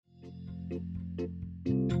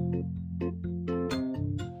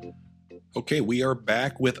Okay, we are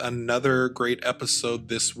back with another great episode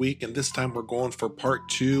this week, and this time we're going for part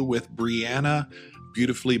 2 with Brianna,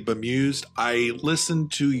 Beautifully Bemused. I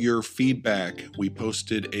listened to your feedback. We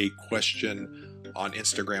posted a question on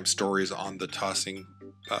Instagram stories on the Tossing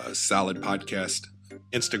Salad Podcast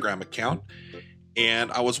Instagram account, and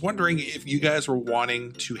I was wondering if you guys were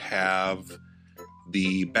wanting to have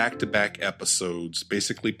the back-to-back episodes,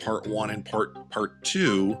 basically part 1 and part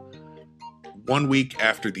 2, one week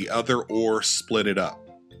after the other, or split it up.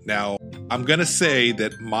 Now, I'm going to say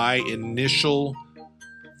that my initial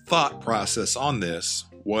thought process on this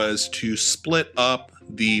was to split up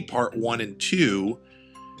the part 1 and 2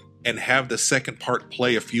 and have the second part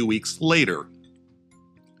play a few weeks later.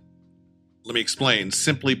 Let me explain.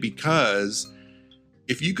 Simply because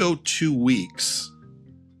if you go 2 weeks,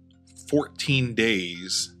 14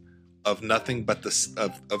 days of nothing but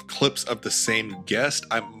of clips of the same guest,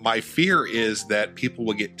 my fear is that people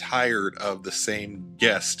will get tired of the same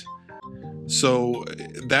guest. So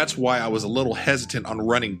that's why I was a little hesitant on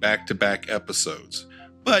running back-to-back episodes.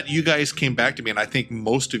 But you guys came back to me, and I think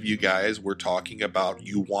most of you guys were talking about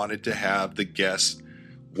you wanted to have the guests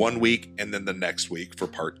 1 week and then the next week for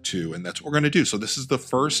part 2, and that's what we're going to do. So this is the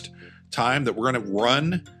first time that we're going to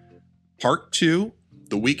run part 2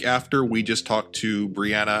 the week after we just talked to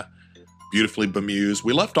Brianna, Beautifully Bemused.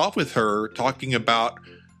 We left off with her talking about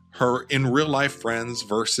her in real life friends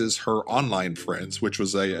versus her online friends, which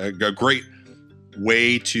was a great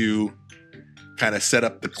way to kind of set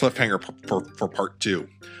up the cliffhanger for part 2.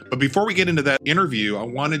 But before we get into that interview, I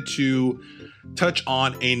wanted to touch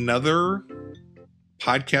on another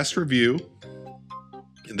podcast review.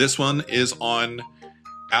 This one is on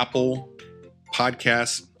Apple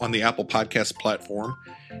Podcasts, on the Apple Podcast platform.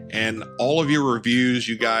 And all of your reviews,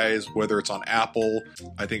 you guys, whether it's on Apple,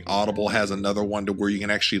 I think Audible has another one to where you can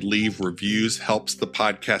actually leave reviews, helps the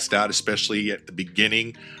podcast out, especially at the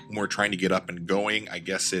beginning when we're trying to get up and going. I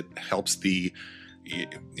guess it helps get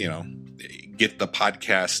the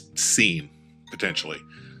podcast seen potentially.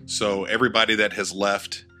 So everybody that has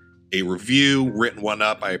left a review, written one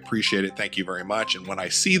up, I appreciate it. Thank you very much. And when I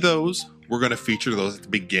see those, we're going to feature those at the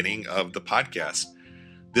beginning of the podcast.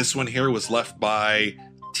 This one here was left by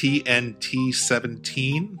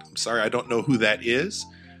TNT17. I'm sorry, I don't know who that is,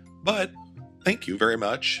 but thank you very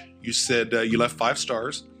much. You said you left 5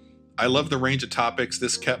 stars. I love the range of topics.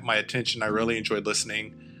 This kept my attention. I really enjoyed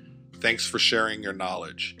listening. Thanks for sharing your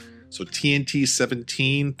knowledge. So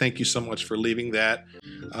TNT17, thank you so much for leaving that.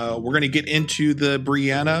 We're going to get into the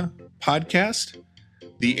Brianna podcast,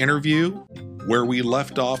 the interview, where we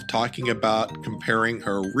left off talking about comparing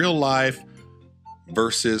her real life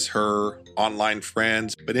versus her online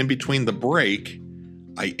friends. But in between the break,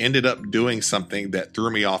 I ended up doing something that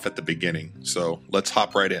threw me off at the beginning. So let's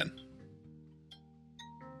hop right in.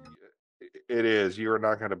 It is. You are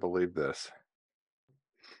not going to believe this.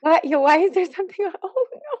 What? Why is there something? Oh,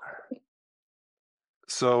 no.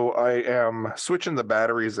 So I am switching the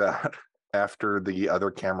batteries out after the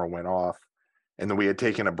other camera went off. And then we had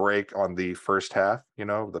taken a break on the first half,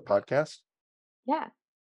 of the podcast. Yeah.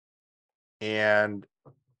 And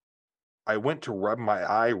I went to rub my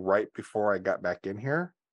eye right before I got back in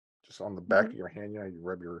here, just on the back of your hand. You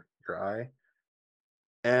rub your eye.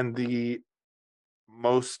 And the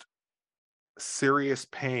most serious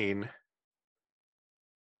pain,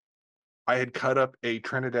 I had cut up a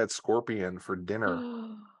Trinidad scorpion for dinner.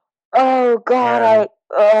 Oh, God.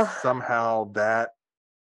 Somehow that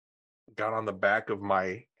got on the back of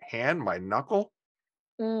my hand, my knuckle.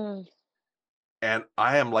 And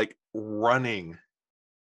I am like running.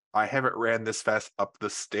 I haven't ran this fast up the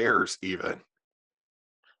stairs even.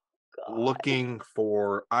 God. Looking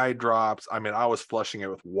for eye drops. I mean, I was flushing it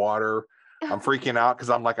with water. I'm freaking out because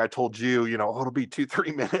I'm like, I told you, it'll be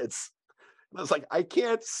 2-3 minutes. And I was like, I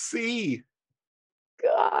can't see.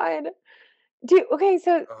 God. Do you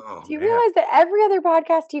realize that every other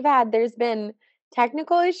podcast you've had, there's been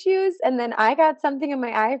technical issues, and then I got something in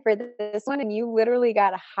my eye for this one, and you literally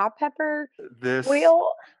got a hot pepper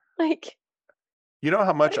oil? Like, you know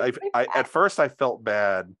how much I at first I felt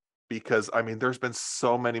bad because there's been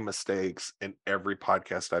so many mistakes in every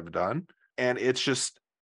podcast I've done, and it's just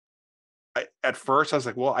at first I was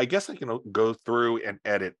like, well, I guess I can go through and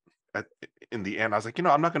edit in the end. I was like,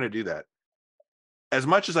 I'm not going to do that. As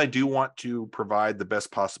much as I do want to provide the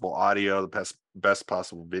best possible audio, the best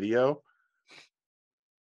possible video,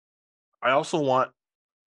 I don't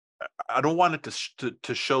want it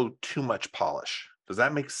to show too much polish. Does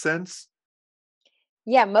that make sense?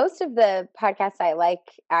 Yeah, most of the podcasts I like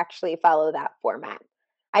actually follow that format.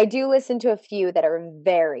 I do listen to a few that are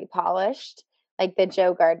very polished. Like the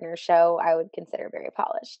Joe Gardner show, I would consider very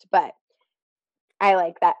polished, but I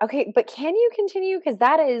like that. Okay, but can you continue? Because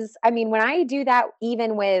that is, I mean, when I do that,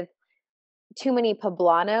 even with too many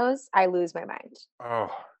poblanos, I lose my mind. Oh,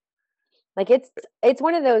 like it's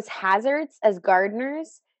one of those hazards as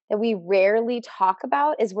gardeners that we rarely talk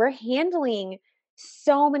about. Is we're handling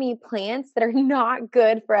so many plants that are not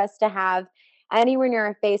good for us to have anywhere near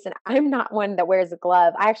our face. And I'm not one that wears a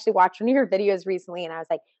glove. I actually watched one of your videos recently, and I was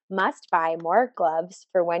like, must buy more gloves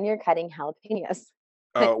for when you're cutting jalapenos.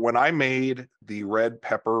 When I made the red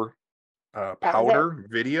pepper powder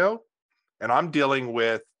video, and I'm dealing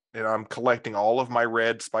with, and I'm collecting all of my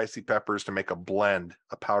red spicy peppers to make a blend,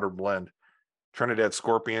 a powder blend. Trinidad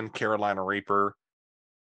Scorpion, Carolina Reaper,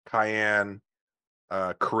 Cayenne,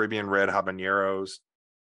 Caribbean Red Habaneros,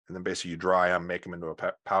 and then basically you dry them, make them into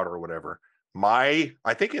a powder or whatever. I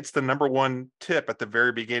think it's the number one tip at the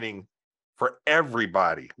very beginning for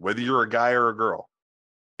everybody, whether you're a guy or a girl,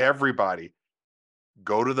 everybody,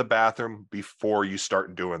 go to the bathroom before you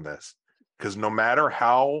start doing this. Because no matter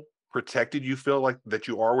how protected you feel like that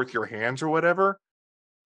you are with your hands or whatever,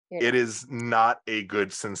 it is not a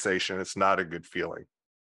good sensation. It's not a good feeling.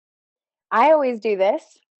 I always do this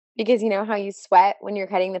because you know how you sweat when you're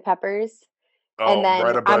cutting the peppers? And then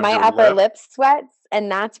right above my your upper lip sweats,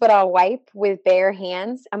 and that's what I'll wipe with bare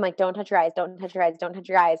hands. I'm like, don't touch your eyes, don't touch your eyes, don't touch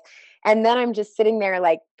your eyes. And then I'm just sitting there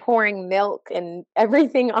like pouring milk and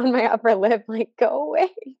everything on my upper lip, like, go away.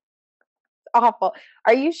 It's awful.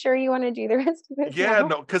 Are you sure you want to do the rest of this? Yeah,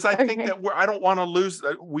 no, because I think that I don't want to lose.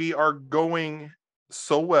 We are going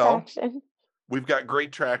so well. Traction. We've got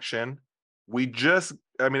great traction.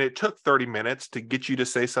 It took 30 minutes to get you to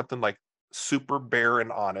say something like super bare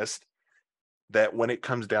and honest, that when it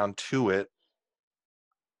comes down to it,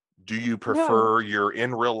 do you prefer your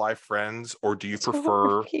in real life friends, or do you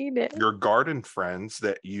prefer your garden friends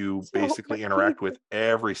that you basically interact with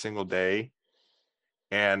every single day?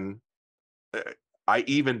 And I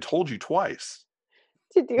even told you twice,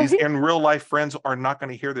 these in real life friends are not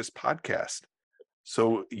going to hear this podcast.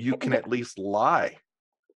 So you can at least lie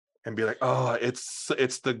and be like, oh,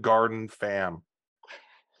 it's the garden fam.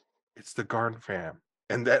 It's the garden fam.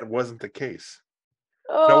 And that wasn't the case.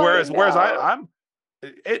 Oh, whereas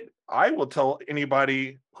I will tell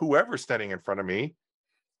anybody, whoever's standing in front of me,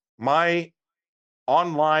 my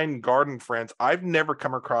online garden friends, I've never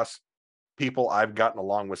come across people I've gotten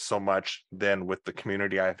along with so much than with the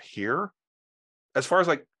community I have here. As far as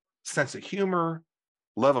like sense of humor,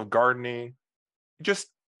 love of gardening, just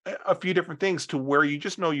a few different things to where you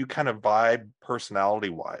just know you kind of vibe personality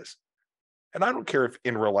wise. And I don't care if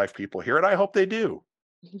in real life people hear it. I hope they do.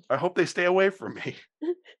 I hope they stay away from me.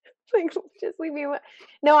 Like, just leave me alone.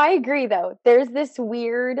 No, I agree though. There's this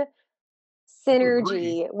weird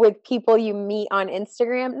synergy with people you meet on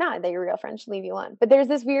Instagram. Not that your real friends should leave you alone, but there's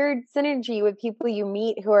this weird synergy with people you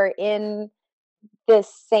meet who are in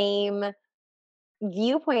this same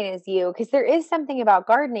viewpoint as you. Because there is something about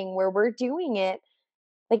gardening where we're doing it.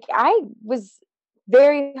 Like, I was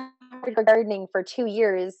very hard gardening for 2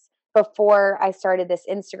 years before I started this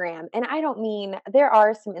Instagram. And I don't mean, there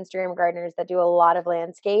are some Instagram gardeners that do a lot of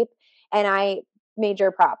landscape, and I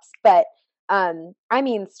major props, but I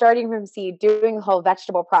mean, starting from seed, doing the whole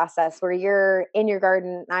vegetable process where you're in your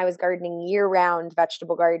garden. I was gardening year round,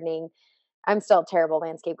 vegetable gardening. I'm still a terrible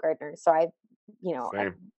landscape gardener. So I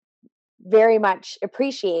very much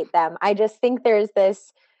appreciate them. I just think there's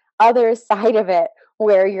this other side of it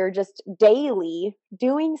where you're just daily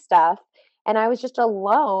doing stuff. And I was just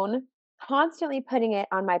alone, constantly putting it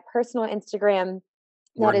on my personal Instagram.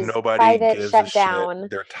 Where nobody gives a shit.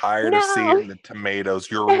 They're tired of seeing the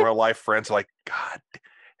tomatoes. Your real life friends are like, God,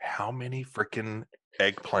 how many freaking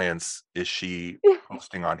eggplants is she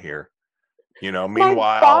posting on here? Meanwhile,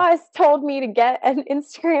 my boss told me to get an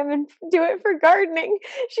Instagram and do it for gardening.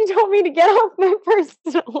 She told me to get off my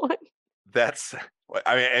personal one.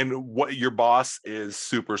 And what, your boss is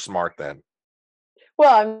super smart then.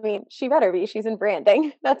 Well, I mean, she better be. She's in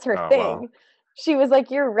branding. That's her thing. Well. She was like,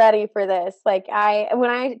 you're ready for this. Like, when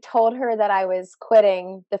I told her that I was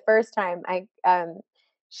quitting the first time, I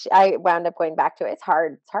wound up going back to it. It's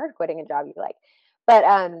hard quitting a job you like.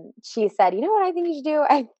 But she said, you know what I think you should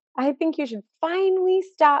do? I think you should finally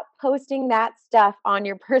stop posting that stuff on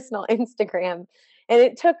your personal Instagram. And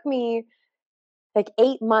it took me like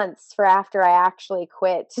 8 months for after I actually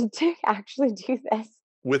quit to actually do this.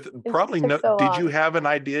 With probably did you have an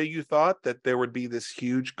idea, you thought that there would be this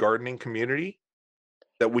huge gardening community?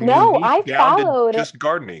 That when I followed just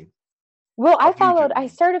gardening. Well, I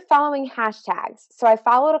started following hashtags. So I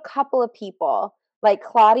followed a couple of people Like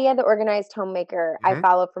Claudia, the organized homemaker, I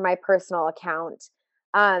follow for my personal account.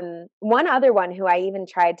 One other one who I even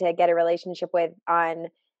tried to get a relationship with on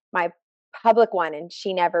my public one, and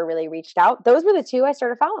she never really reached out. Those were the two I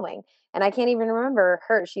started following. And I can't even remember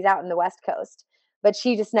her. She's out in the West Coast, but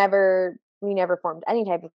we never formed any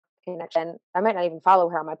type of connection. I might not even follow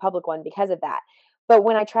her on my public one because of that. But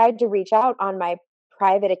when I tried to reach out on my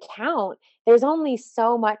private account, there's only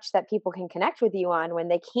so much that people can connect with you on when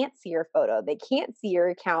they can't see your photo. They can't see your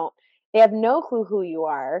account. They have no clue who you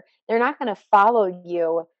are. They're not going to follow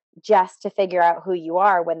you just to figure out who you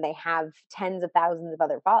are when they have tens of thousands of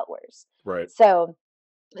other followers. Right. So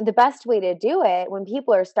the best way to do it when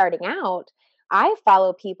people are starting out, I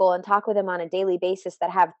follow people and talk with them on a daily basis that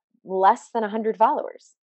have less than 100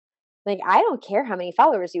 followers. Like, I don't care how many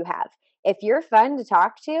followers you have. If you're fun to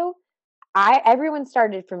talk to, everyone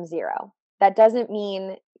started from zero. That doesn't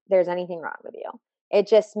mean there's anything wrong with you. It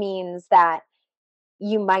just means that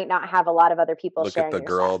you might not have a lot of other people sharing your stuff. Look at the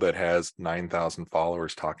girl that has 9,000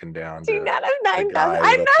 followers talking down to not have 9,000.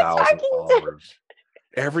 I'm not talking followers.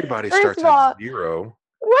 Everybody starts at zero.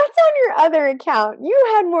 What's on your other account?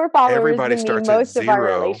 You had more followers Everybody than starts me most at of our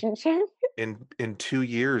zero. relationship. In 2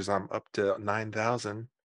 years, I'm up to 9,000.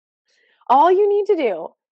 All you need to do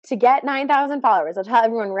to get 9,000 followers, I'll tell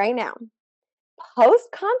everyone right now, post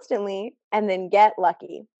constantly and then get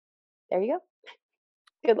lucky. There you go.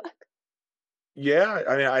 Good luck. Yeah,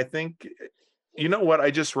 I mean, I think, you know what?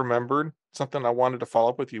 I just remembered something I wanted to follow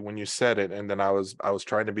up with you when you said it, and then I was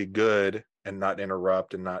trying to be good and not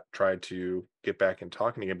interrupt and not try to get back and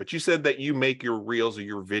talking again. But you said that you make your reels or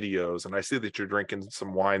your videos, and I see that you're drinking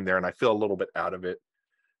some wine there, and I feel a little bit out of it.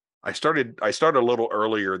 I started a little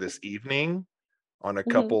earlier this evening on a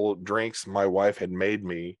couple drinks my wife had made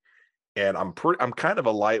me, and I'm kind of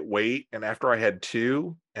a lightweight. And after I had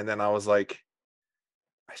two, and then I was like,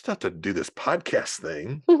 I still have to do this podcast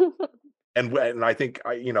thing. And I think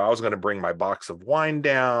I was going to bring my box of wine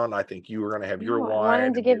down. I think you were going to have your wine. I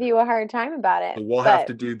wanted to give you a hard time about it. We'll have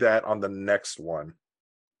to do that on the next one.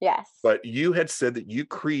 Yes. But you had said that you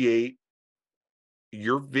create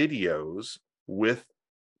your videos with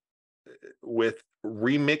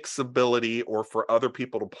remixability or for other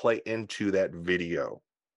people to play into that video.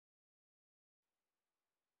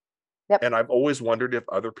 Yep. And I've always wondered if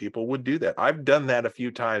other people would do that. I've done that a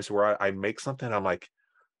few times where I make something, I'm like,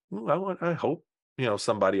 I hope,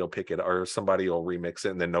 somebody will pick it or somebody will remix it,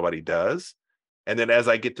 and then nobody does. And then as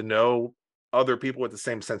I get to know other people with the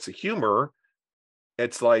same sense of humor,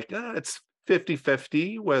 it's like, it's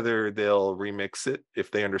 50-50 whether they'll remix it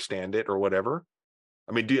if they understand it or whatever.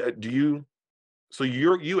 I mean, do you, so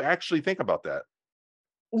you actually think about that?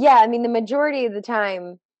 Yeah. I mean, the majority of the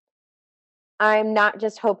time, I'm not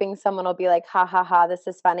just hoping someone will be like, ha ha ha, this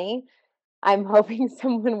is funny. I'm hoping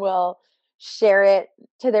someone will share it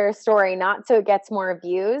to their story, not so it gets more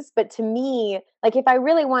views, but to me, like if I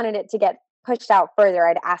really wanted it to get pushed out further,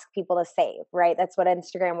 I'd ask people to save, right? That's what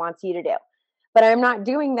Instagram wants you to do. But I'm not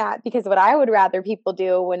doing that, because what I would rather people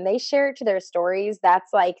do when they share it to their stories,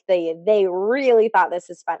 that's like they really thought this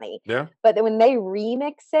is funny. Yeah. But then when they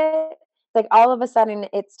remix it, like all of a sudden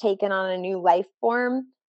it's taken on a new life form,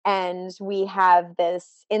 and we have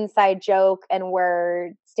this inside joke, and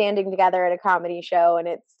we're standing together at a comedy show, and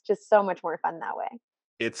it's just so much more fun that way.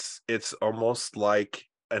 It's almost like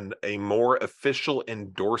a more official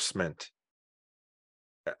endorsement.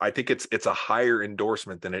 I think it's a higher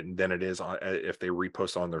endorsement than it is if they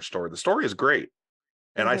repost on their story. The story is great,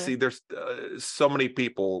 and I see there's so many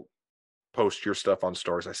people post your stuff on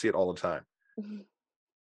stories. I see it all the time.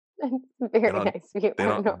 Very nice of you. They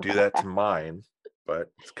don't do that to mine,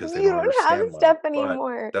 but it's because they you don't have understand stuff mine.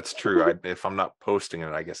 anymore. But that's true. If I'm not posting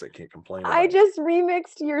it, I guess I can't complain about I it. just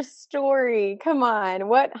remixed your story. Come on,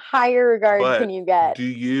 what higher regard can you get? Do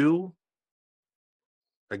you?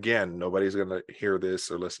 Again, nobody's going to hear this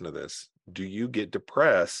or listen to this. Do you get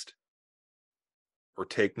depressed or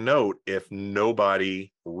take note if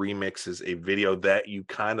nobody remixes a video that you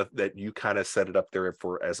kind of set it up there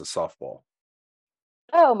for as a softball?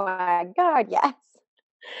 Oh my God, yes.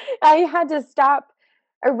 I had to stop.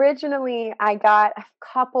 Originally, I got a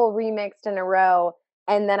couple remixed in a row,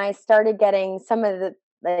 and then I started getting some of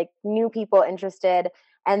the new people interested,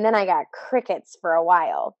 and then I got crickets for a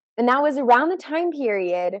while. And that was around the time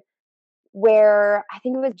period where I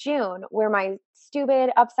think it was June, where my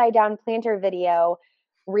stupid upside down planter video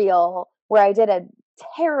reel, where I did a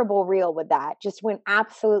terrible reel with that, just went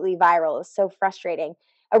absolutely viral. It was so frustrating.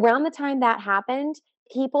 Around the time that happened,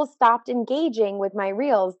 people stopped engaging with my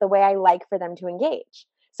reels the way I like for them to engage.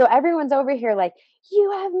 So everyone's over here like,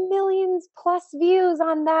 you have millions plus views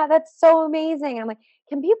on that. That's so amazing. I'm like,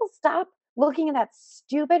 can people stop looking at that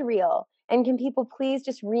stupid reel. And can people please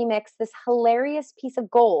just remix this hilarious piece of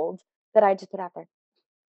gold that I just put out there?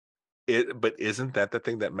 But isn't that the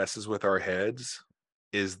thing that messes with our heads?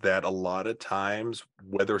 Is that a lot of times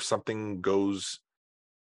whether something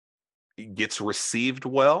gets received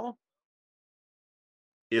well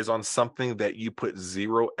is on something that you put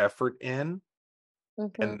zero effort in.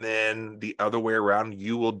 Mm-hmm. And then the other way around,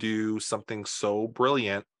 you will do something so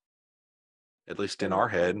brilliant, at least in our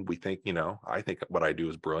head. We think, I think what I do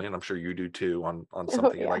is brilliant. I'm sure you do too on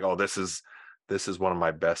something. You're like, oh, this is one of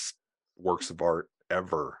my best works of art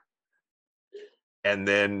ever. And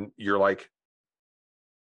then you're like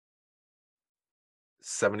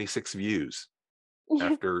 76 views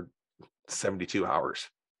after 72 hours.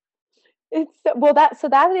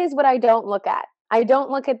 That is what I don't look at. I don't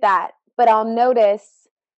look at that, but I'll notice,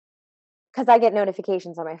 because I get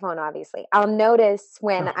notifications on my phone, obviously. I'll notice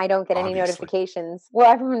when I don't get any notifications. Well,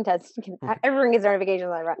 everyone does. Everyone gets notifications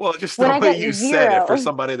on their phone. Well, just the way you said it, for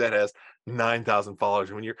somebody that has 9,000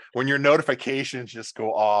 followers, when your notifications just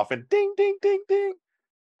go off and ding, ding, ding, ding.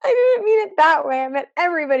 I didn't mean it that way. I meant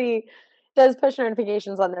everybody does push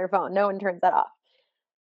notifications on their phone. No one turns that off.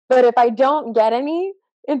 But if I don't get any,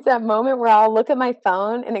 it's that moment where I'll look at my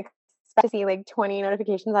phone and expect to see like 20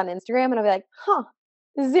 notifications on Instagram, and I'll be like,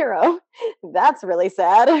 0. That's really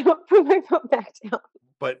sad. I don't put my phone back down.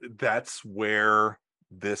 But that's where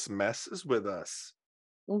this messes with us.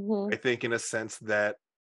 Mm-hmm. I think, in a sense, that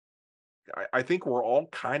I think we're all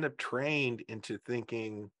kind of trained into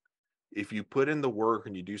thinking if you put in the work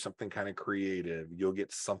and you do something kind of creative, you'll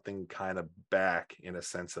get something kind of back, in a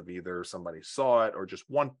sense of either somebody saw it or just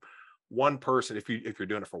one person. If you're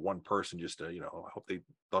doing it for one person, just to, I hope they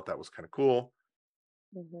thought that was kind of cool.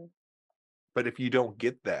 Mm-hmm. But if you don't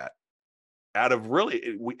get that out of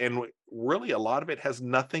really a lot of it has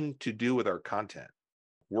nothing to do with our content.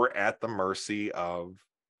 We're at the mercy of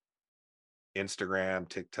Instagram,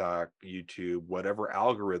 TikTok, YouTube, whatever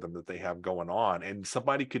algorithm that they have going on. And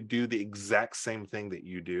somebody could do the exact same thing that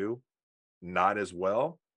you do, not as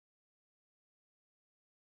well.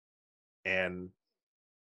 And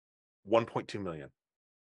 1.2 million.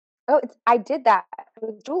 Oh, I did that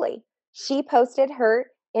with Julie. She posted her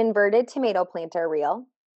inverted tomato planter reel.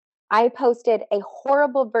 I posted a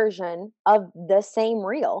horrible version of the same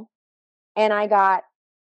reel, and I got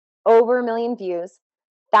over 1 million views,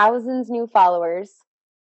 thousands new followers.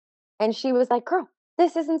 And she was like, girl,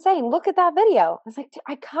 this is insane. Look at that video. I was like,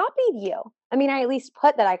 I copied you. I mean, I at least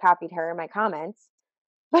put that I copied her in my comments,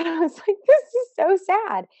 but I was like, this is so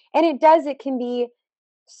sad. And it can be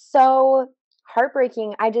so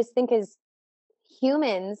heartbreaking. I just think as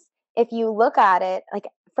humans, if you look at it like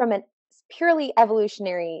from a purely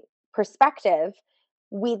evolutionary perspective,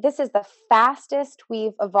 this is the fastest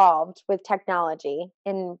we've evolved with technology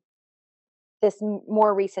in this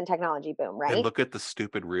more recent technology boom, right? And look at the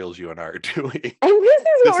stupid reels you and I are doing. And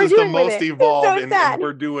this is the most evolved, so and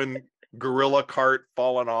we're doing gorilla cart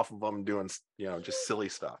falling off of them, doing just silly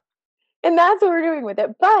stuff. And that's what we're doing with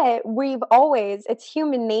it. But it's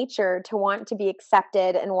human nature to want to be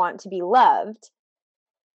accepted and want to be loved.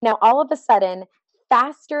 Now, all of a sudden,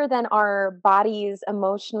 faster than our bodies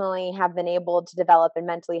emotionally have been able to develop and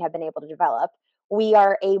mentally have been able to develop, we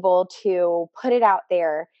are able to put it out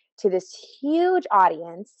there to this huge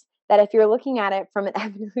audience that, if you're looking at it from an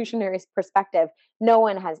evolutionary perspective, no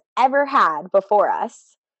one has ever had before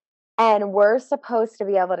us. And we're supposed to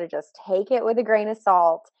be able to just take it with a grain of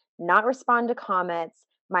salt, not respond to comments.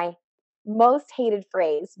 My most hated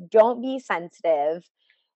phrase, don't be sensitive.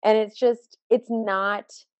 And it's not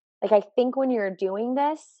like, I think when you're doing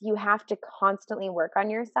this, you have to constantly work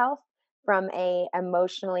on yourself from a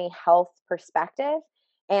emotionally health perspective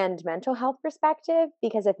and mental health perspective,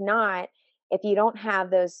 because if you don't have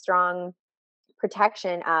those strong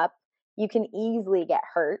protection up, you can easily get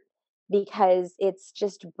hurt, because it's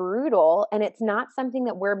just brutal, and it's not something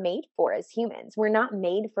that we're made for as humans. We're not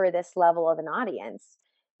made for this level of an audience,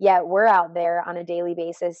 yet we're out there on a daily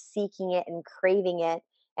basis seeking it and craving it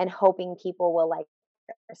and hoping people will like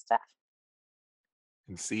our stuff.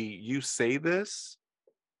 And see, you say this,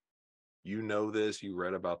 you know this, you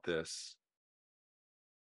read about this,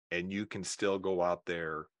 and you can still go out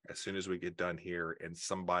there as soon as we get done here and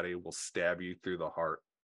somebody will stab you through the heart.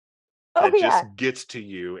 That just gets to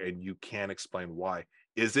you and you can't explain why.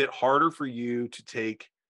 Is it harder for you to take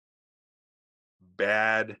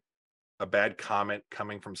a bad comment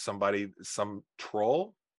coming from somebody, some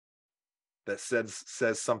troll that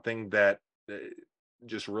says something that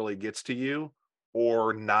just really gets to you,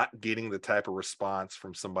 or not getting the type of response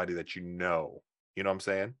from somebody that you know what I'm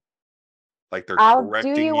saying? Like they're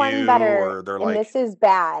correcting you, one better, or they're and like, this is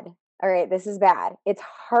bad. all right, this is bad. It's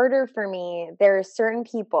harder for me. There are certain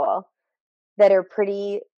people that are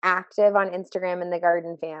pretty active on Instagram in the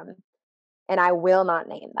garden fam, and I will not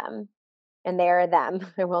name them. And they are them.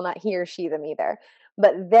 I will not he or she them either.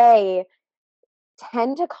 But they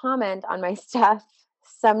tend to comment on my stuff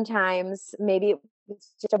sometimes. Maybe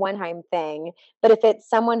it's just a one-time thing. But if it's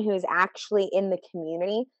someone who's actually in the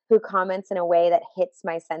community who comments in a way that hits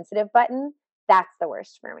my sensitive button, that's the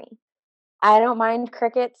worst for me. I don't mind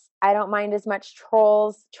crickets. I don't mind as much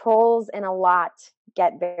trolls. Trolls in a lot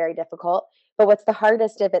get very difficult. But what's the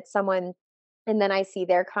hardest if it's someone and then I see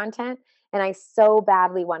their content and I so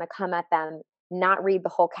badly want to come at them, not read the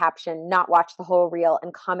whole caption, not watch the whole reel,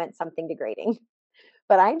 and comment something degrading.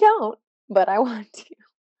 But I don't, but I want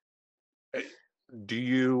to. Do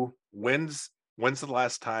you, when's the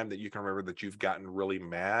last time that you can remember that you've gotten really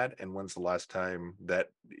mad, and when's the last time that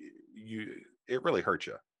it really hurt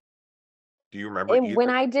you? Do you remember when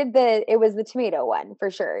I did it was the tomato one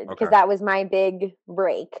for sure, because that was my big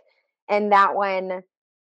break. And that one,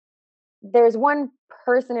 there's one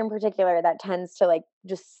person in particular that tends to like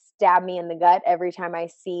just stab me in the gut every time I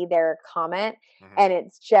see their comment. And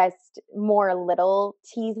it's just more little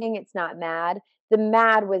teasing. It's not mad. The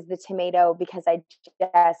mad was the tomato, because I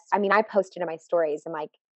posted in my stories. I'm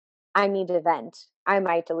like, I need to vent. I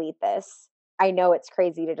might delete this. I know it's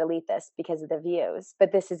crazy to delete this because of the views,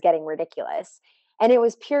 but this is getting ridiculous. And it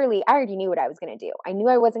was purely, I already knew what I was going to do. I knew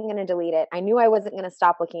I wasn't going to delete it. I knew I wasn't going to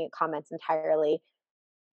stop looking at comments entirely.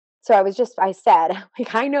 So I said,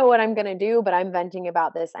 like, I know what I'm going to do, but I'm venting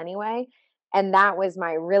about this anyway. And that was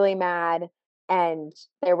my really mad. And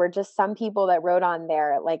there were just some people that wrote on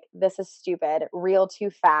there, like, this is stupid, real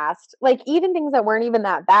too fast. Like, even things that weren't even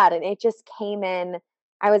that bad. And it just came in.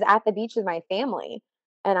 I was at the beach with my family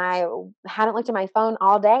and I hadn't looked at my phone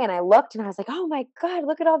all day. And I looked and I was like, oh my God,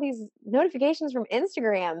 look at all these notifications from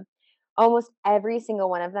Instagram. Almost every single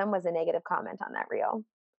one of them was a negative comment on that reel.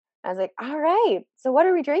 I was like, all right, so what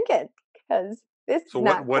are we drinking? Because this is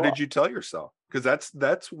not what cool. did you tell yourself? Because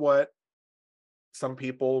that's what some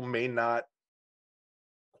people may not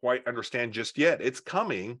quite understand just yet. It's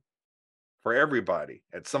coming for everybody.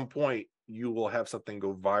 At some point, you will have something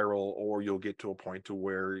go viral, or you'll get to a point to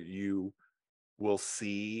where you will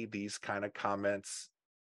see these kind of comments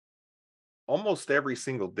almost every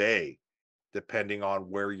single day, depending on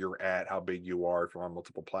where you're at, how big you are, if you're on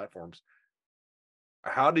multiple platforms.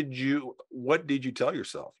 What did you tell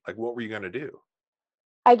yourself? Like, what were you going to do?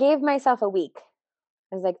 I gave myself a week.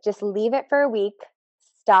 I was like, just leave it for a week.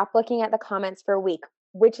 Stop looking at the comments for a week,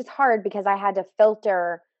 which is hard because I had to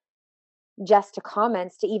filter just to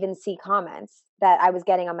comments to even see comments that I was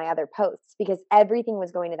getting on my other posts, because everything was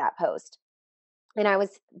going to that post. And I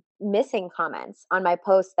was missing comments on my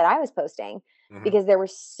posts that I was posting because there were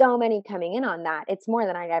so many coming in on that. It's more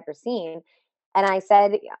than I'd ever seen. And I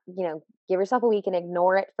said, give yourself a week and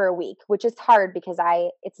ignore it for a week, which is hard because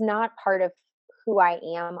it's not part of who I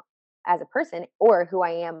am as a person or who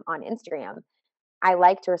I am on Instagram. I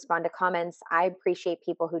like to respond to comments. I appreciate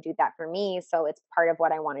people who do that for me. So it's part of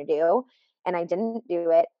what I want to do. And I didn't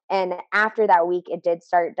do it. And after that week, it did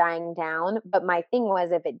start dying down. But my thing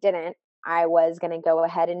was, if it didn't, I was going to go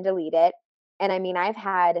ahead and delete it. And I mean, I've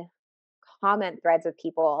had comment threads with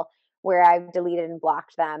people where I've deleted and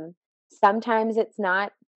blocked them. Sometimes it's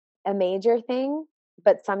not a major thing,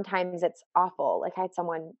 but sometimes it's awful. Like, I had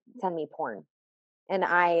someone send me porn and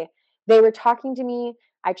they were talking to me.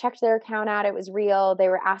 I checked their account out. It was real. They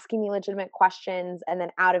were asking me legitimate questions, and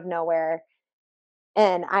then out of nowhere,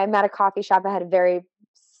 and I'm at a coffee shop. I had a very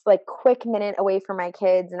quick minute away from my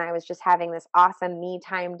kids, and I was just having this awesome me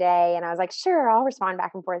time day. And I was like, sure, I'll respond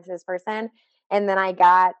back and forth to this person. And then I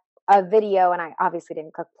got a video, and I obviously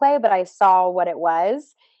didn't click play, but I saw what it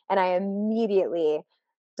was, and I immediately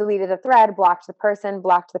deleted the thread, blocked the person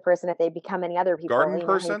if they become any other people. Garden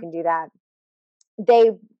person? You can do that.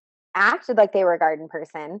 They acted like they were a garden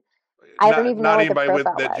person. I don't even know what the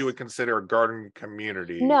profile that was. you would consider a garden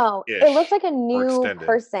community. No, it looked like a new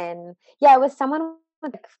person. Yeah, it was someone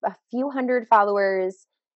with a few hundred followers.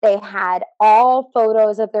 They had all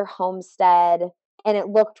photos of their homestead, and it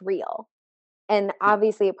looked real. And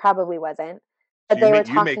obviously, it probably wasn't. But they were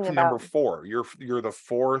talking about number 4. You're the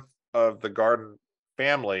fourth of the garden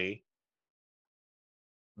family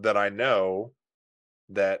that I know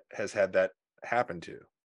that has had that happen to.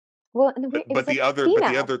 Well, it was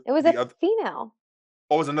a female.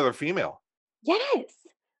 Oh, it was another female. Yes.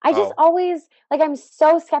 I just always, I'm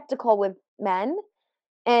so skeptical with men.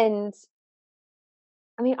 And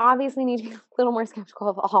I mean, obviously need to be a little more skeptical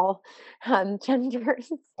of all genders.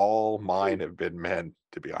 All mine have been men,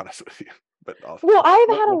 to be honest with you. But well, I've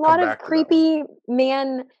had a lot of creepy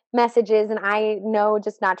man messages, and I know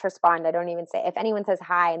just not to respond. I don't even say if anyone says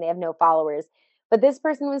hi and they have no followers. But this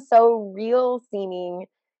person was so real seeming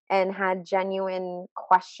and had genuine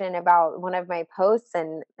question about one of my posts,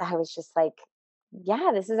 and I was just like,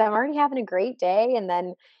 yeah, I'm already having a great day. And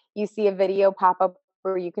then you see a video pop up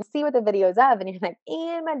where you can see what the video's of, and you're like,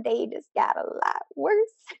 and my day just got a lot worse.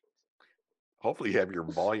 Hopefully you have your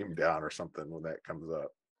volume down or something when that comes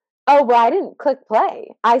up. Oh, well, I didn't click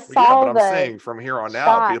play. I saw yeah, but I'm saying from here on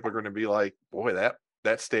out, people are going to be like, boy,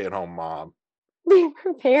 that stay-at-home mom. Be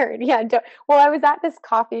prepared. Yeah. Well, I was at this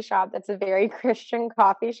coffee shop that's a very Christian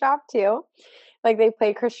coffee shop too. Like they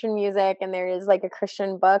play Christian music and there is like a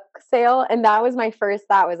Christian book sale. And that was my first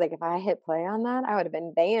thought was like, if I hit play on that, I would have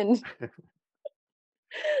been banned.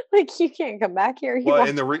 Like you can't come back here. Well,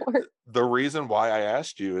 and the reason why I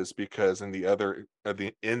asked you is because in the other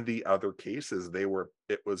cases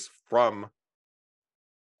it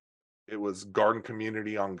was garden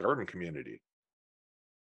community on garden community.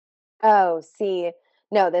 Oh, see,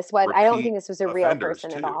 no, I don't think this was a real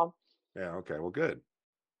person at all. Yeah. Okay. Well, good.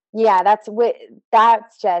 Yeah, that's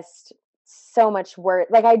just so much work.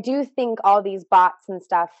 Like I do think all these bots and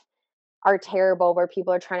stuff are terrible where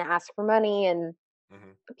people are trying to ask for money and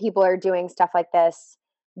people are doing stuff like this,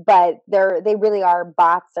 but they really are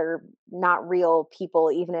bots or not real people,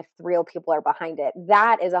 even if real people are behind it.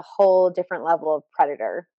 That is a whole different level of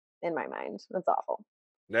predator in my mind. That's awful.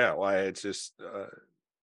 Yeah, well, it's just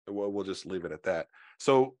we'll just leave it at that.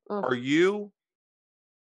 So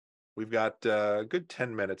we've got a good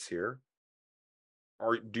 10 minutes here.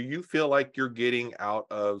 Do you feel like you're getting out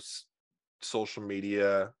of social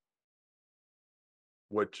media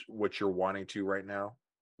what you're wanting to right now?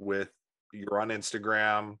 You're on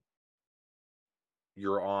Instagram,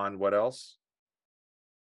 you're on what else?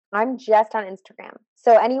 I'm just on Instagram.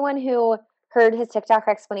 So anyone who heard his TikTok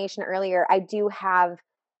explanation earlier, I do have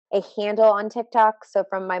a handle on TikTok. So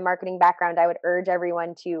from my marketing background, I would urge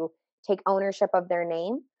everyone to take ownership of their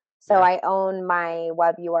name. So I own my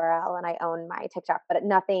web URL and I own my TikTok, but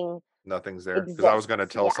nothing's there. Because I was going to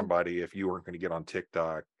tell somebody, if you weren't going to get on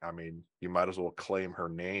TikTok, I mean, you might as well claim her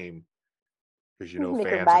name because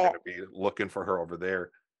fans are going to be looking for her over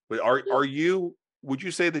there. But would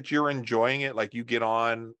you say that you're enjoying it? Like you get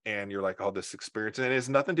on and you're like, oh, this experience, and it has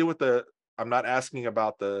nothing to do with I'm not asking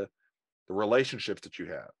about the relationships that you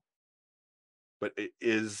have, but it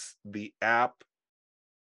is the app.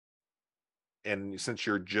 And since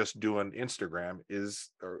you're just doing Instagram, is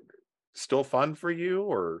still fun for you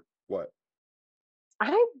or what?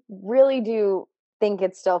 I really do think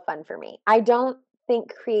it's still fun for me. I don't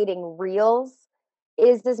think creating reels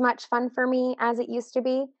is as much fun for me as it used to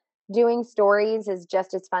be. Doing stories is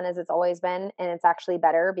just as fun as it's always been. And it's actually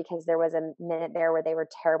better because there was a minute there where they were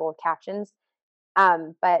terrible with captions.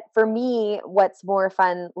 But for me, what's more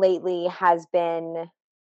fun lately has been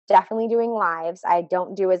definitely doing lives. I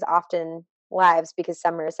don't do as often lives because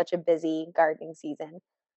summer is such a busy gardening season.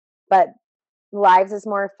 But lives is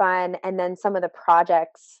more fun. And then some of the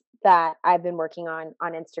projects that I've been working on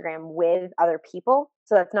Instagram with other people.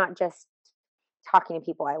 So that's not just talking to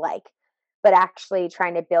people I like, but actually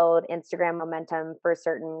trying to build Instagram momentum for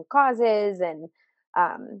certain causes and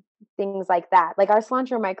things like that. Like our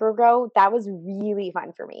cilantro microgrow, that was really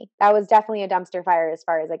fun for me. That was definitely a dumpster fire as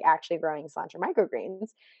far as like actually growing cilantro microgreens.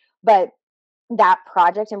 But that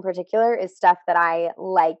project in particular is stuff that I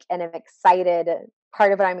like and am excited.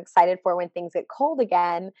 Part of what I'm excited for when things get cold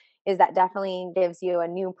again is that definitely gives you a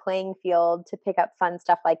new playing field to pick up fun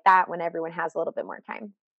stuff like that when everyone has a little bit more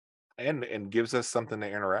time. And gives us something to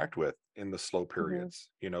interact with in the slow periods,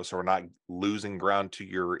 so we're not losing ground to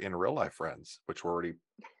your in real life friends, which we're already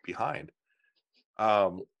behind.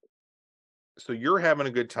 So you're having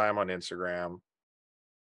a good time on Instagram.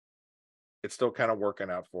 It's still kind of working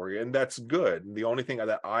out for you, and that's good. The only thing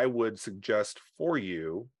that I would suggest for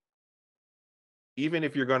you, even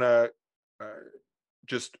if you're gonna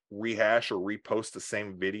just rehash or repost the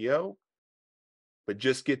same video, but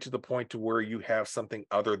just get to the point to where you have something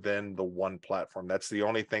other than the one platform. That's the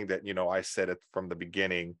only thing that, I said it from the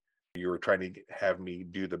beginning. You were trying to have me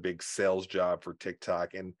do the big sales job for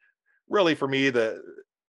TikTok. And really for me, it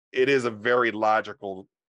is a very logical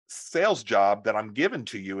sales job that I'm giving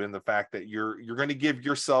to you, in the fact that you're going to give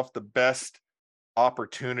yourself the best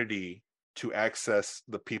opportunity to access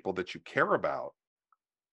the people that you care about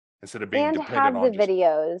instead of being dependent on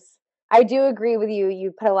videos. I do agree with you.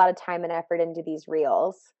 You put a lot of time and effort into these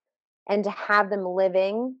reels, and to have them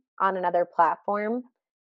living on another platform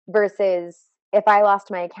versus if I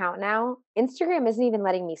lost my account now, Instagram isn't even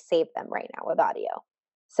letting me save them right now with audio.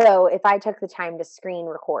 So if I took the time to screen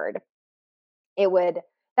record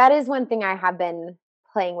that is one thing I have been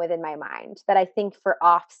playing with in my mind, that I think for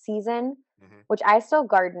off season, which I still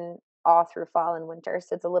garden all through fall and winter,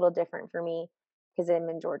 so it's a little different for me because I'm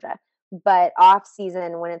in Georgia. But off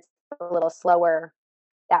season, when it's a little slower,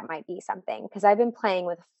 that might be something, because I've been playing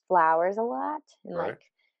with flowers a lot and like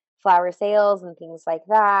flower sales and things like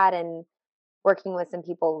that, and working with some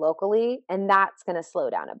people locally, and that's going to slow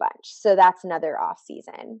down a bunch. So that's another off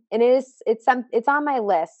season, and it's on my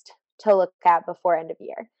list to look at before end of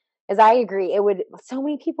year. As I agree, so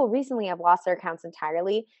many people recently have lost their accounts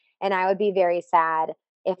entirely, and I would be very sad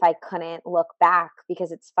if I couldn't look back,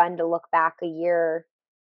 because it's fun to look back a year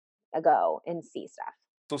ago and see stuff.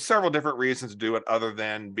 So several different reasons to do it, other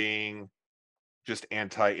than being just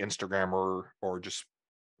anti-Instagram or just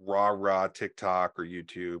raw TikTok or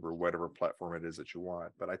YouTube or whatever platform it is that you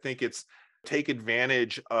want. But I think it's take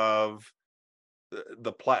advantage of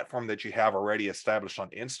the platform that you have already established on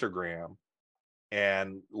Instagram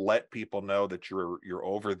and let people know that you're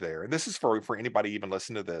over there. And this is for anybody even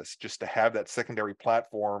listening to this, just to have that secondary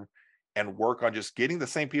platform and work on just getting the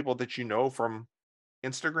same people that you know from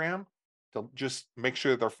Instagram to just make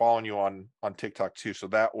sure they're following you on TikTok too. So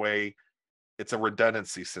that way it's a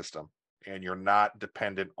redundancy system and you're not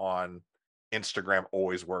dependent on Instagram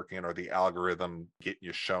always working or the algorithm getting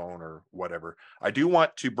you shown or whatever. I do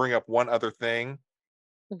want to bring up one other thing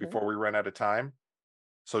before we run out of time.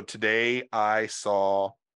 So today I've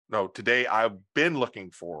been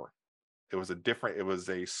looking for, it was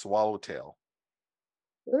a swallowtail.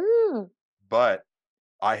 But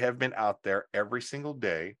I have been out there every single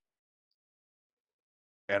day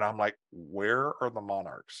and I'm like, where are the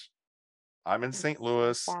monarchs? I'm in St.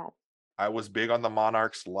 Louis. I was big on the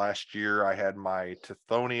monarchs last year. I had my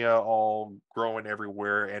Tithonia all growing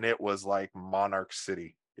everywhere, and it was like Monarch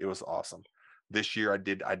City. It was awesome. This year I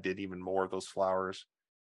did even more of those flowers.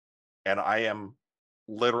 And I'm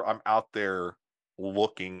out there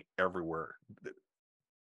looking everywhere.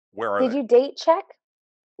 Where are Did you date check?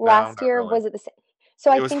 Last year, really. was it the same?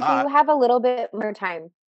 So I think you have a little bit more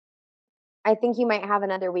time. I think you might have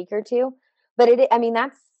another week or two, but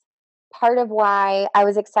that's part of why I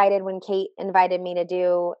was excited when Kate invited me to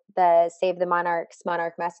do the Save the Monarchs,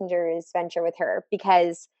 Monarch Messengers venture with her,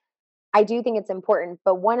 because I do think it's important.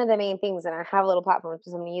 But one of the main things, and I have a little platform,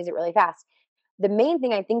 so I'm going to use it really fast. The main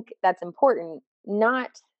thing I think that's important, not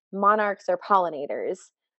monarchs or pollinators,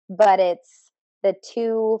 but it's the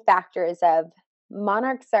two factors of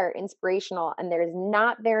monarchs are inspirational, and there's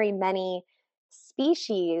not very many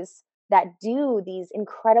species that do these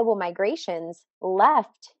incredible migrations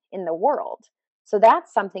left in the world. So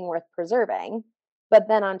that's something worth preserving. But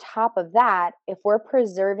then on top of that, if we're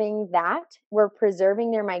preserving that, we're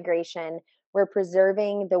preserving their migration, we're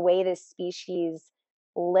preserving the way this species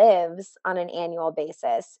lives on an annual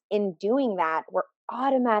basis. In doing that, we're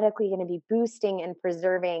automatically going to be boosting and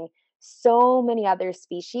preserving so many other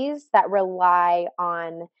species that rely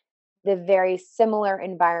on the very similar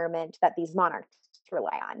environment that these monarchs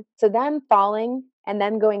rely on. So them falling and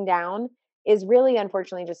them going down is really,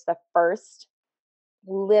 unfortunately, just the first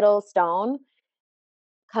little stone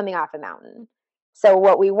coming off a mountain. So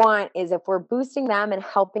what we want is, if we're boosting them and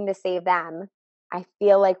helping to save them, I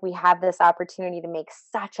feel like we have this opportunity to make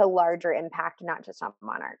such a larger impact, not just on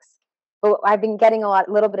monarchs. But I've been getting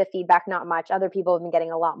little bit of feedback, not much. Other people have been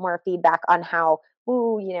getting a lot more feedback on how,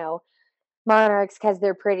 monarchs, because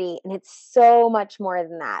they're pretty, and it's so much more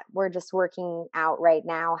than that. We're just working out right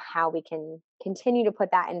now how we can continue to put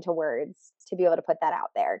that into words, to be able to put that out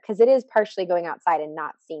there, because it is partially going outside and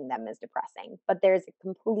not seeing them as depressing, but there's a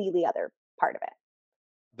completely other part of it.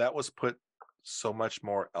 That was put so much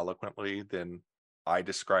more eloquently than I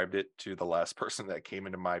described it to the last person that came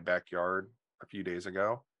into my backyard a few days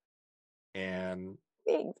ago. And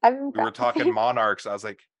we were talking monarchs. I was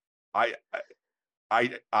like,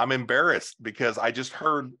 I'm embarrassed because I just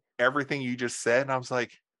heard everything you just said, and I was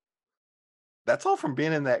like, that's all from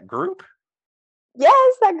being in that group?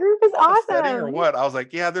 Yes, that group is awesome. Or what? I was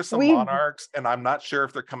like, yeah, there's some monarchs, and I'm not sure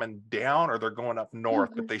if they're coming down or they're going up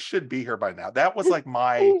north, but they should be here by now. That was like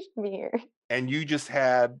my and you just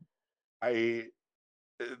had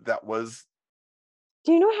that was.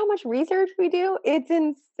 Do you know how much research we do? It's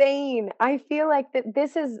insane. I feel like that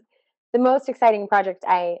this is the most exciting project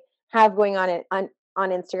I have going on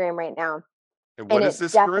Instagram right now. And what is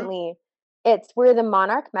this definitely group? We're the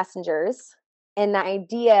Monarch Messengers, and the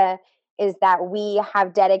idea is that we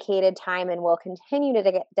have dedicated time, and will continue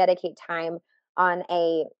to dedicate time on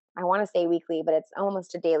I want to say weekly, but it's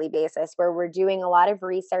almost a daily basis, where we're doing a lot of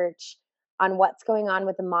research on what's going on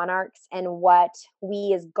with the monarchs and what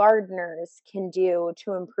we as gardeners can do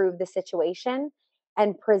to improve the situation.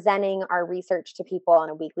 and presenting our research to people on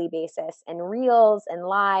a weekly basis in reels and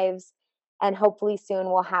lives. And hopefully soon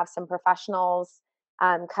we'll have some professionals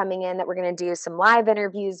coming in that we're going to do some live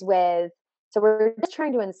interviews with. So we're just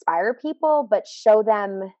trying to inspire people, but show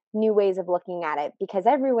them new ways of looking at it, because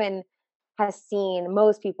everyone has seen,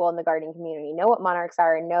 most people in the gardening community know what monarchs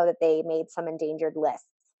are and know that they made some endangered lists.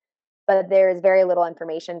 But there's very little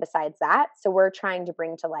information besides that. So we're trying to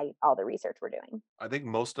bring to light all the research we're doing. I think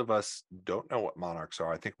most of us don't know what monarchs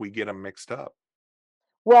are. I think we get them mixed up.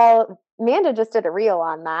 Well, Amanda just did a reel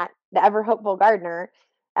on that, the Ever Hopeful Gardener,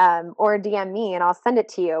 or DM me and I'll send it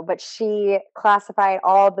to you. But she classified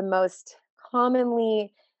all the most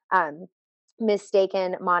commonly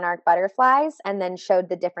mistaken monarch butterflies and then showed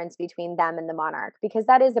the difference between them and the monarch, because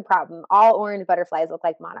that is a problem. All orange butterflies look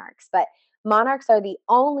like monarchs, but monarchs are the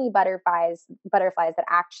only butterflies that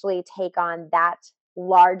actually take on that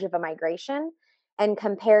large of a migration. And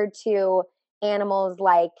compared to animals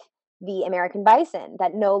like the American bison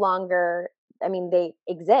that no longer, I mean, they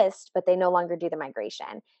exist, but they no longer do the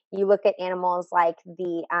migration. You look at animals like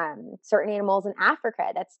the certain animals in Africa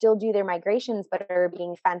that still do their migrations, but are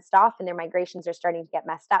being fenced off, and their migrations are starting to get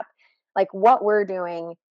messed up. Like, what we're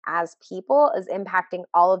doing as people is impacting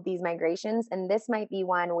all of these migrations. And this might be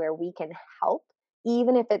one where we can help,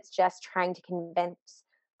 even if it's just trying to convince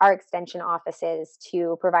our extension offices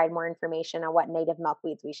to provide more information on what native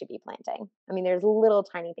milkweeds we should be planting. I mean, there's little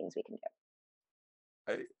tiny things we can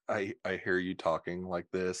do. I hear you talking like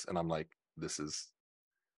this, and I'm like, this is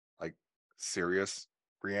like serious,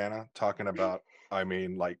 Brianna, talking about, I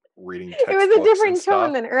mean, like reading textbooks. It was a different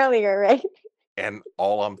tone than earlier, right? And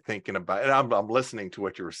all I'm thinking about, and I'm listening to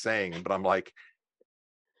what you were saying, but I'm like,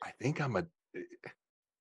 I think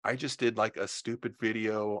I just did like a stupid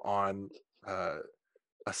video on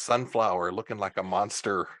a sunflower looking like a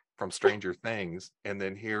monster from Stranger Things, and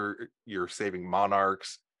then here you're saving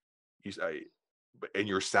monarchs, and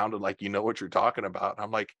you're sounding like you know what you're talking about. And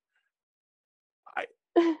I'm like,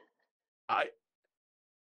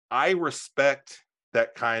 I respect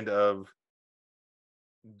that kind of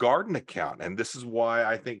garden account, and this is why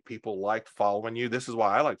I think people like following you. This is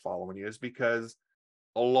why I like following you, is because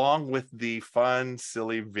along with the fun,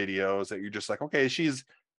 silly videos that you're just like, okay, she's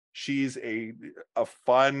a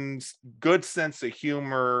fun, good sense of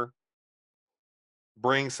humor,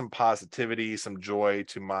 brings some positivity, some joy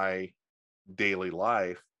to my daily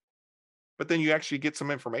life. But then you actually get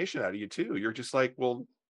some information out of you too. You're just like, well,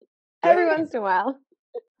 every once in a while.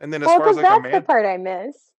 And then as far as like that's the part I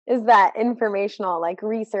miss, is that informational, like,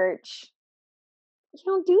 research. You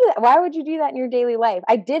don't do that. Why would you do that in your daily life?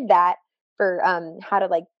 I did that for how to,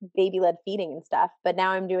 like, baby-led feeding and stuff, but now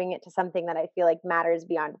I'm doing it to something that I feel like matters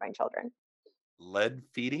beyond my children. Lead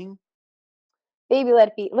feeding?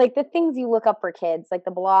 Baby-led feed, like the things you look up for kids, like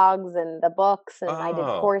the blogs and the books, and I did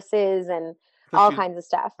courses and all kinds of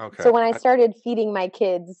stuff. Okay. So when I started feeding my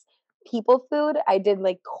kids people food, I did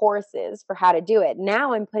like courses for how to do it.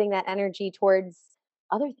 Now I'm putting that energy towards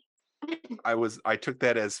other things. I took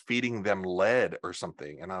that as feeding them lead or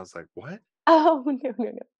something, and I was like, what? Oh,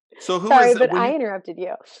 no. So Sorry, but I interrupted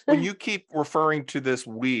you. When you keep referring to this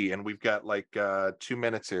we, and we've got like 2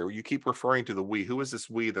 minutes here, you keep referring to the we. Who is this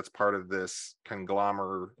we that's part of this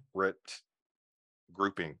conglomerate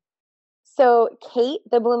grouping? So Kate,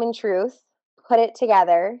 the Bloomin' Truth, put it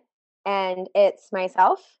together, and it's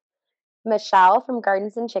myself, Michelle from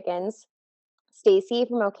Gardens and Chickens, Stacy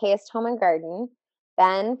from Okayest Home and Garden,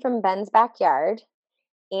 Ben from Ben's Backyard,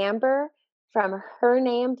 Amber from Her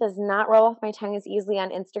Name Does Not Roll Off My Tongue as Easily on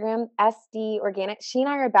Instagram, SD Organic. She and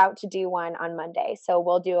I are about to do one on Monday, so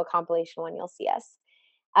we'll do a compilation one. You'll see us.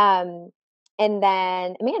 And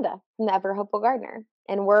then Amanda from the Ever Hopeful Gardener.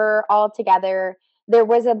 And we're all together. There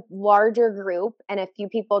was a larger group, and a few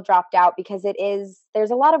people dropped out because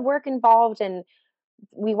there's a lot of work involved, and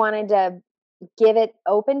we wanted to give it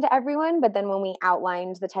open to everyone. But then when we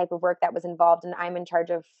outlined the type of work that was involved, and I'm in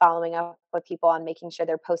charge of following up with people on making sure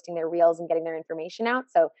they're posting their reels and getting their information out.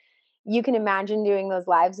 So you can imagine doing those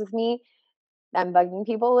lives with me. I'm bugging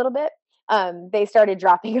people a little bit. They started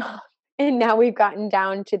dropping off. And now we've gotten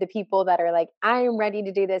down to the people that are like, I am ready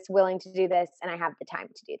to do this, willing to do this, and I have the time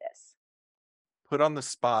to do this. Put on the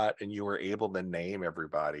spot, and you were able to name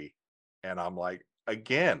everybody. And I'm like,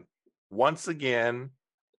 once again,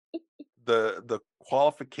 the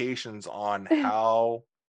qualifications on how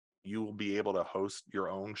you will be able to host your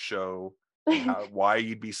own show, and why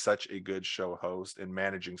you'd be such a good show host and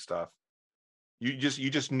managing stuff. You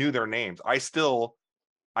just knew their names. I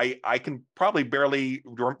can probably barely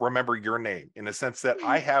remember your name, in the sense that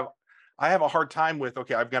I have a hard time with,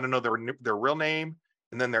 okay, I've got to know their real name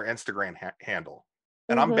and then their Instagram handle.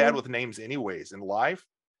 And I'm bad with names anyways in life.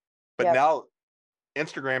 But now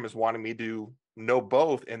Instagram is wanting me to know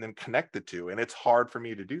both and then connect the two. And it's hard for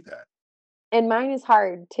me to do that. And mine is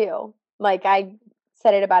hard too. Like I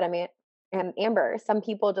said it about Amber. Some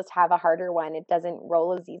people just have a harder one. It doesn't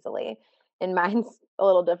roll as easily. And mine's a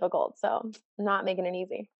little difficult. So I'm not making it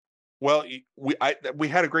easy. Well, we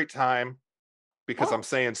had a great time because I'm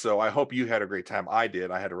saying so. I hope you had a great time. I did.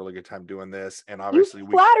 I had a really good time doing this. And obviously you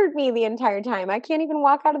flattered me the entire time. I can't even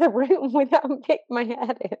walk out of the room without picking my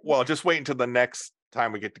head in. Well, just wait until the next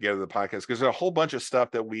time we get together the podcast, because there's a whole bunch of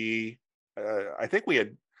stuff that I think we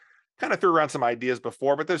had kind of threw around some ideas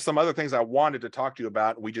before, but there's some other things I wanted to talk to you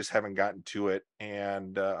about. We just haven't gotten to it.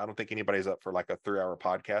 And I don't think anybody's up for like a 3-hour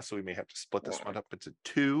podcast. So we may have to split this one up into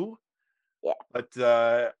 2. Yeah.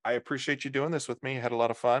 But I appreciate you doing this with me. I had a lot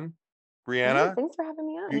of fun. Brianna, thanks for having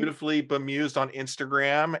me on. Beautifully Bemused on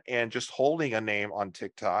Instagram and just holding a name on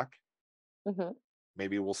TikTok.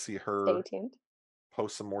 Maybe we'll see her Stay tuned.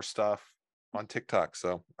 Post some more stuff on TikTok.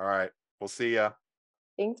 So, all right. We'll see ya.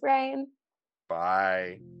 Thanks, Brian.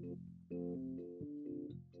 Bye.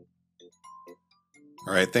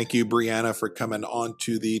 All right. Thank you, Brianna, for coming on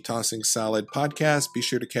to the Tossing Salad podcast. Be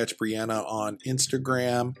sure to catch Brianna on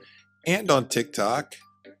Instagram and on TikTok.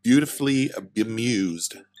 Beautifully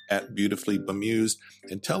Bemused, at Beautifully Bemused,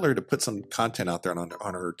 and tell her to put some content out there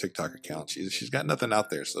on her TikTok account. She's got nothing out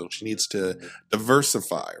there, so she needs to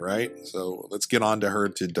diversify, right? So let's get on to her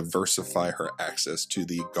to diversify her access to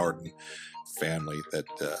the garden family that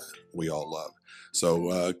we all love.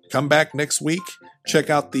 So come back next week. Check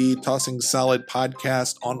out the Tossing Salad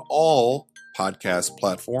podcast on all podcast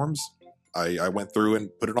platforms. I went through and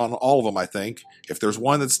put it on all of them, I think. If there's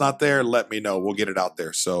one that's not there, let me know. We'll get it out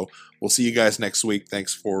there. So we'll see you guys next week.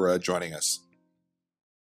 Thanks for joining us.